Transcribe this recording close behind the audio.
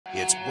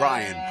It's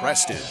Brian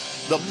Preston,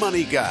 the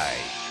Money Guy.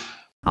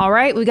 All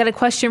right, we got a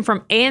question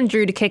from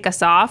Andrew to kick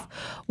us off.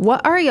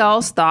 What are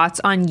y'all's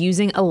thoughts on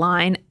using a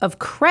line of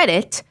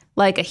credit,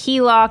 like a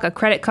HELOC, a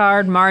credit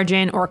card,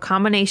 margin, or a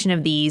combination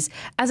of these,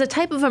 as a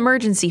type of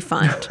emergency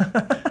fund?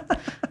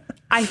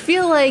 I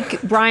feel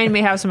like Brian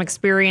may have some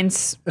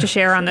experience to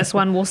share on this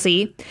one. We'll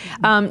see.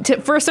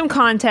 For some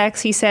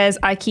context, he says,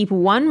 I keep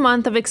 1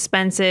 month of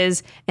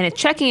expenses in a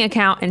checking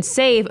account and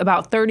save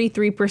about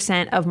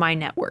 33% of my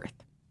net worth.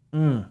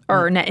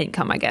 Or net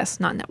income, I guess,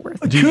 not net worth.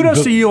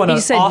 Kudos to you on an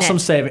awesome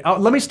saving.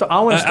 Let me start.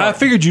 I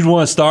figured you'd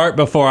want to start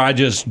before I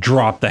just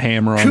dropped the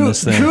hammer on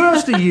this thing.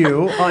 Kudos to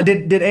you.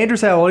 Did Andrew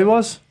say how old he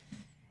was?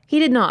 He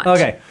did not.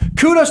 Okay.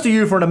 Kudos to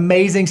you for an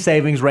amazing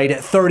savings rate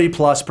at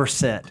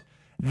 30+%.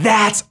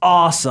 That's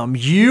awesome.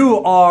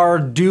 You are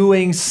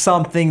doing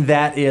something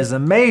that is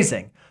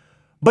amazing.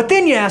 But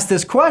then you ask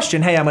this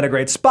question, hey, I'm in a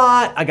great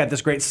spot. I got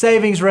this great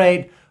savings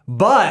rate.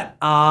 But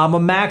I'm a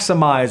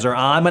maximizer,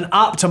 I'm an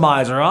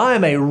optimizer,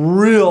 I'm a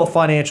real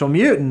financial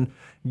mutant.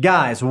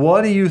 Guys,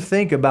 what do you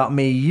think about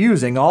me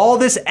using all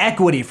this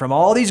equity from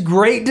all these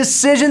great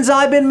decisions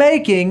I've been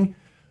making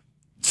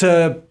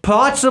to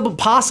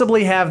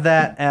possibly have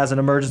that as an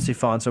emergency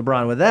fund? So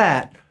Brian, with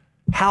that,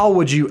 how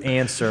would you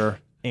answer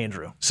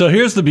Andrew? So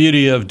here's the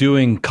beauty of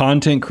doing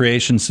content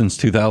creation since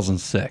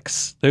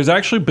 2006. There's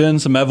actually been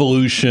some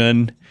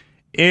evolution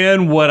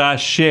in what I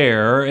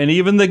share and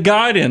even the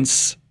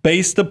guidance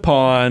based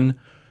upon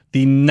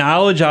the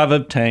knowledge I've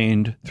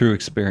obtained through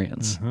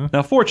experience.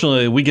 Now,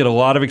 fortunately, we get a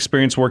lot of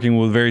experience working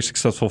with very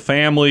successful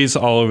families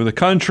all over the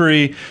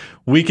country.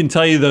 We can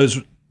tell you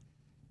those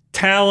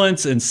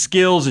talents and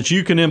skills that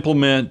you can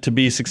implement to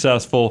be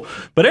successful.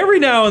 But every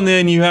now and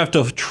then you have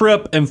to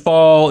trip and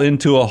fall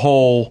into a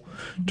hole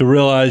to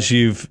realize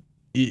you've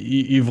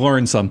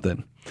learned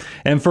something.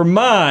 And for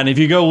mine, if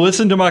you go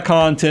listen to my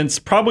contents,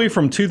 probably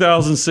from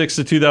 2006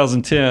 to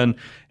 2010,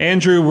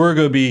 Andrew, we're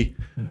going to be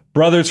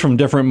brothers from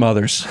different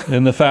mothers.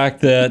 And the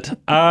fact that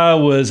I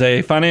was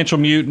a financial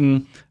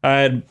mutant, I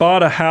had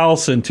bought a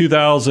house in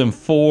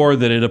 2004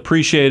 that had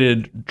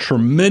appreciated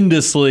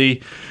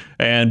tremendously.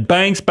 And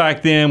banks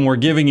back then were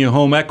giving you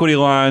home equity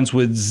lines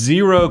with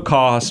zero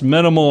cost,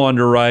 minimal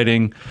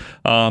underwriting.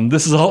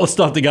 This is all the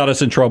stuff that got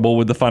us in trouble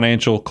with the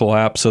financial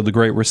collapse of the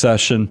Great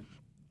Recession.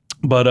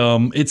 But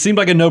it seemed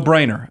like a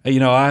no-brainer.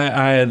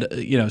 I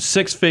had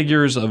 6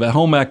 figures of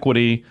home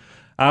equity.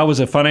 I was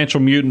a financial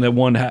mutant that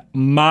wanted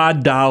my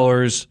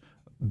dollars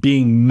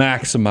being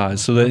maximized.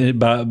 So that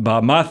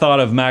by my thought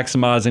of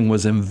maximizing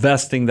was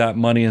investing that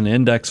money in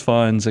index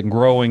funds and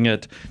growing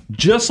it,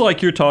 just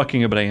like you're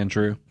talking about,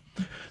 Andrew.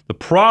 The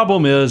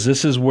problem is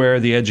this is where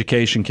the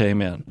education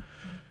came in.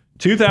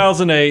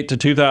 2008 to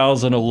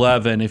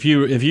 2011, if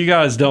you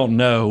guys don't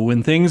know,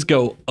 when things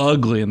go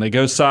ugly and they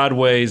go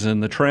sideways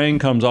and the train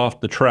comes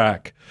off the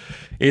track,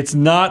 it's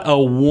not a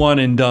one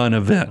and done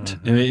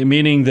event,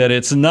 meaning that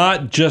it's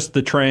not just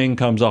the train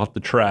comes off the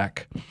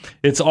track.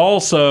 It's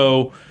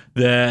also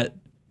that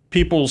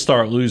people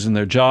start losing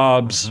their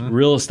jobs,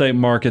 real estate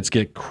markets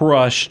get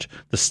crushed,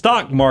 the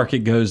stock market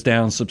goes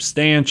down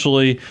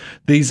substantially.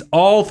 These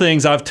all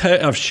things,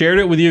 I've shared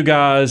it with you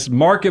guys,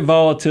 market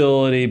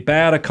volatility,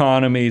 bad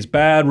economies,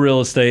 bad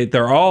real estate,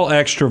 they're all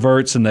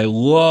extroverts and they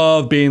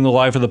love being the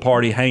life of the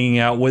party, hanging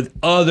out with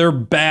other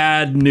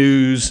bad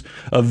news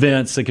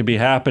events that could be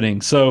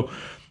happening. So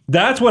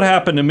that's what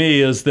happened to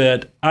me, is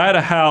that I had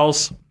a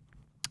house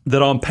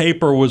that on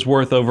paper was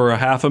worth over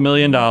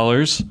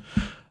 $500,000.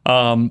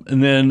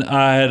 And then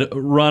I had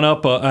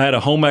I had a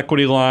home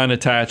equity line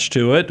attached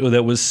to it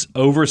that was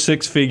over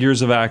 6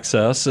 figures of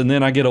access. And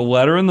then I get a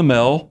letter in the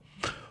mail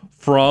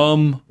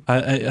from,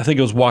 I think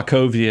it was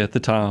Wachovia at the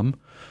time,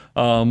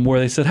 where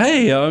they said,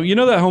 hey,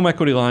 that home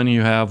equity line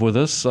you have with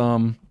us,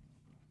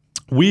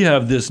 we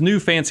have this new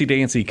fancy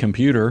dancy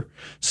computer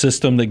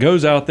system that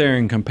goes out there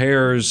and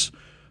compares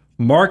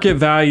market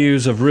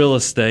values of real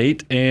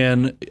estate,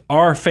 and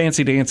our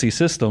fancy dancy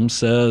system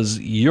says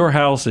your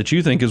house that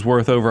you think is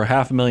worth over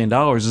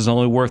 $500,000 is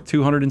only worth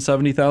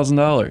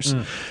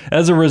 $270,000.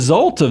 As a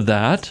result of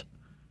that,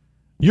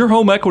 your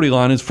home equity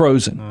line is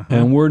frozen,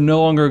 and we're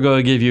no longer going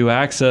to give you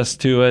access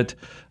to it.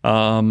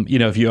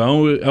 If you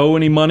owe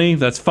any money,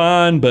 that's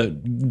fine,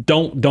 but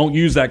don't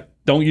use that.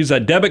 Don't use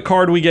that debit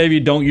card we gave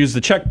you. Don't use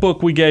the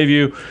checkbook we gave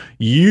you.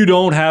 You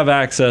don't have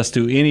access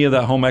to any of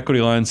that home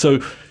equity line. So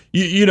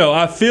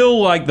I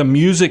feel like the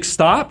music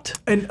stopped.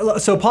 And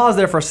so pause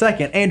there for a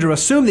second. Andrew,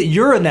 assume that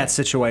you're in that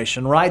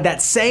situation, right? That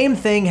same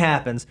thing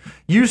happens.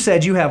 You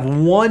said you have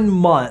 1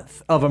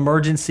 month of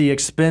emergency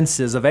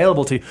expenses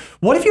available to you.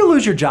 What if you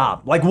lose your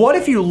job? Like, what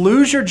if you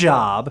lose your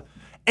job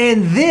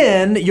and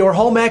then your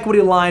home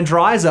equity line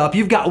dries up?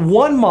 You've got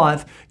 1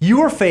 month. You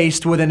are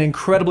faced with an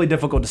incredibly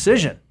difficult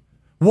decision.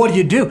 What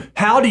do?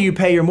 How do you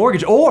pay your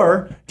mortgage?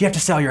 Or do you have to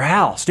sell your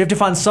house? Do you have to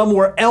find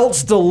somewhere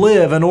else to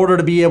live in order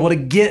to be able to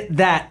get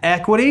that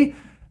equity?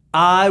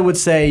 I would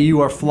say you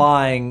are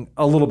flying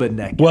a little bit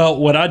naked. Well,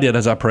 what I did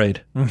is I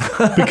prayed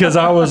because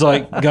I was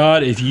like,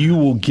 God, if you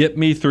will get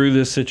me through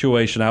this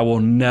situation, I will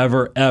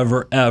never,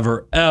 ever,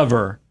 ever,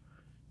 ever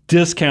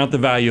discount the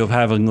value of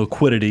having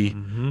liquidity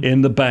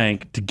in the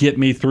bank to get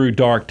me through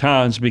dark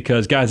times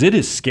because, guys, it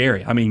is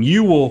scary. I mean,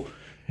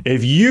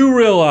 if you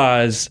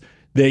realize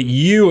that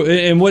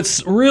and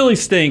what's really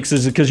stinks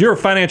is because you're a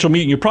financial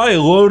mutant, you're probably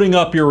loading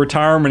up your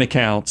retirement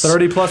accounts.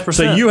 30+%.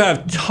 So you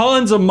have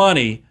tons of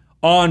money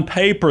on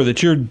paper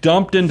that you're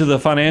dumped into the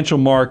financial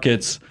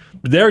markets.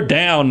 They're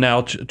down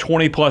now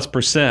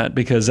 20+%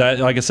 because,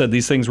 like I said,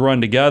 these things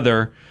run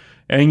together.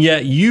 And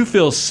yet you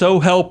feel so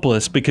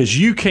helpless because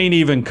you can't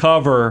even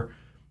cover,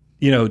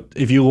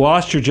 if you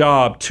lost your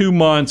job 2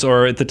 months,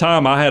 or at the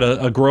time I had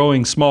a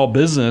growing small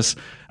business,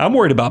 I'm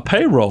worried about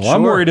payroll. Sure.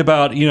 I'm worried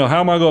about,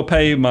 how am I going to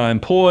pay my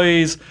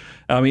employees?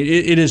 I mean,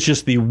 it is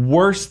just the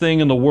worst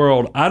thing in the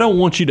world. I don't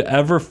want you to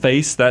ever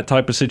face that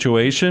type of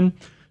situation.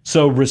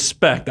 So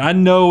respect. I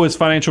know as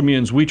financial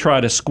mutants, we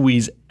try to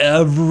squeeze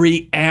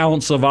every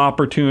ounce of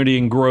opportunity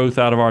and growth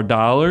out of our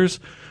dollars,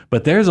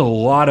 but there's a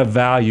lot of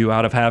value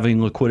out of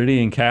having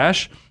liquidity and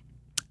cash.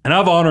 And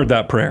I've honored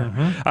that prayer.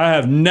 I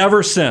have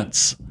never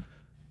since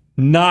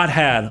not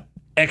had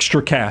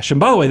extra cash. And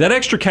by the way, that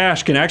extra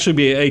cash can actually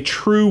be a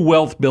true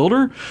wealth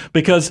builder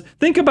because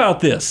think about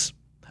this.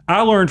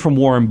 I learned from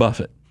Warren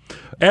Buffett.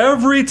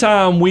 Every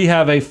time we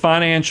have a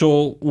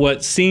financial,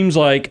 what seems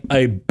like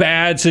a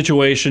bad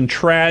situation,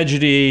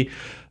 tragedy,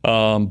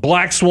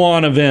 black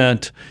swan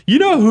event, you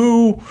know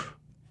who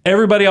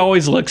everybody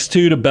always looks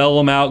to bail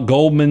them out?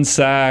 Goldman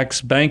Sachs,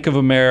 Bank of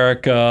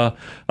America,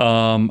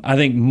 I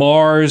think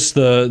Mars,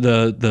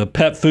 the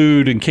pet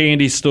food and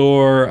candy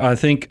store. I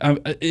think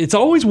it's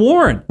always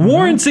Warren.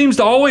 Warren seems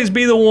to always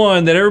be the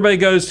one that everybody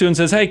goes to and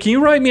says, hey, can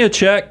you write me a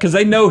check? Because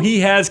they know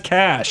he has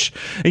cash.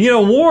 And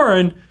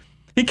Warren,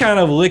 he kind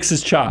of licks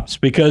his chops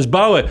because,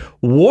 by the way,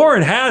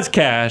 Warren has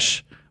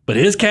cash, but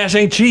his cash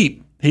ain't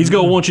cheap. He's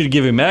going to want you to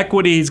give him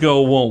equity. He's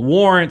going to want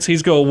warrants.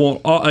 He's going to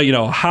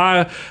want,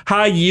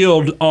 high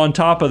yield on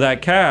top of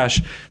that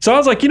cash. So I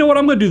was like, you know what?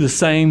 I'm going to do the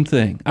same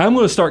thing. I'm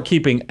going to start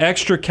keeping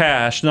extra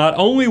cash. Not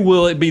only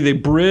will it be the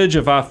bridge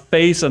if I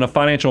face a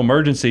financial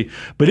emergency,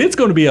 but it's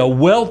going to be a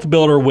wealth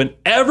builder when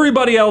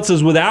everybody else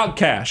is without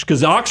cash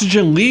because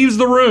oxygen leaves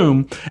the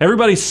room.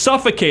 Everybody's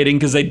suffocating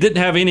because they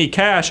didn't have any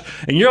cash.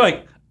 And you're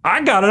like,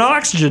 I got an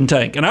oxygen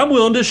tank and I'm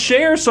willing to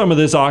share some of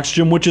this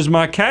oxygen, which is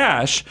my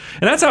cash.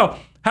 And that's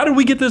how did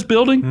we get this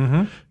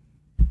building?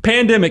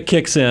 Pandemic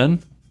kicks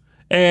in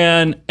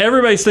and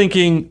everybody's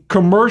thinking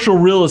commercial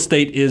real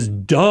estate is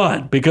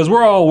done because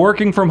we're all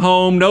working from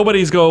home.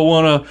 Nobody's going to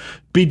want to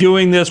be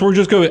doing this. We're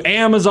just going to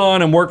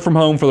Amazon and work from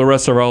home for the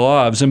rest of our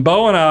lives. And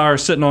Bo and I are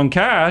sitting on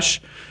cash.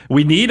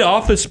 We need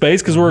office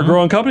space because we're a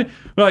growing company.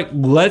 We're like,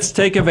 let's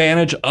take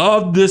advantage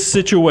of this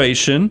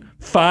situation,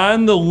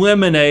 find the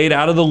lemonade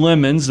out of the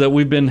lemons that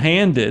we've been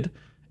handed,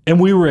 and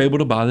we were able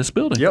to buy this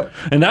building. Yep.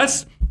 And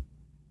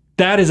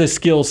that is a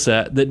skill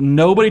set that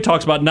nobody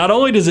talks about. Not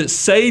only does it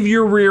save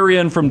your rear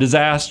end from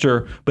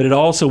disaster, but it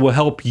also will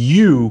help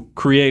you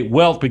create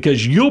wealth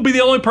because you'll be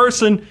the only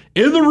person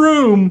in the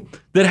room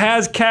that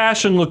has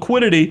cash and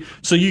liquidity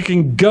so you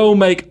can go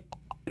make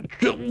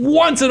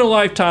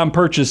once-in-a-lifetime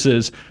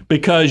purchases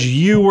because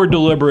you were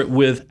deliberate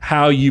with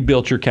how you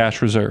built your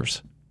cash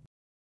reserves.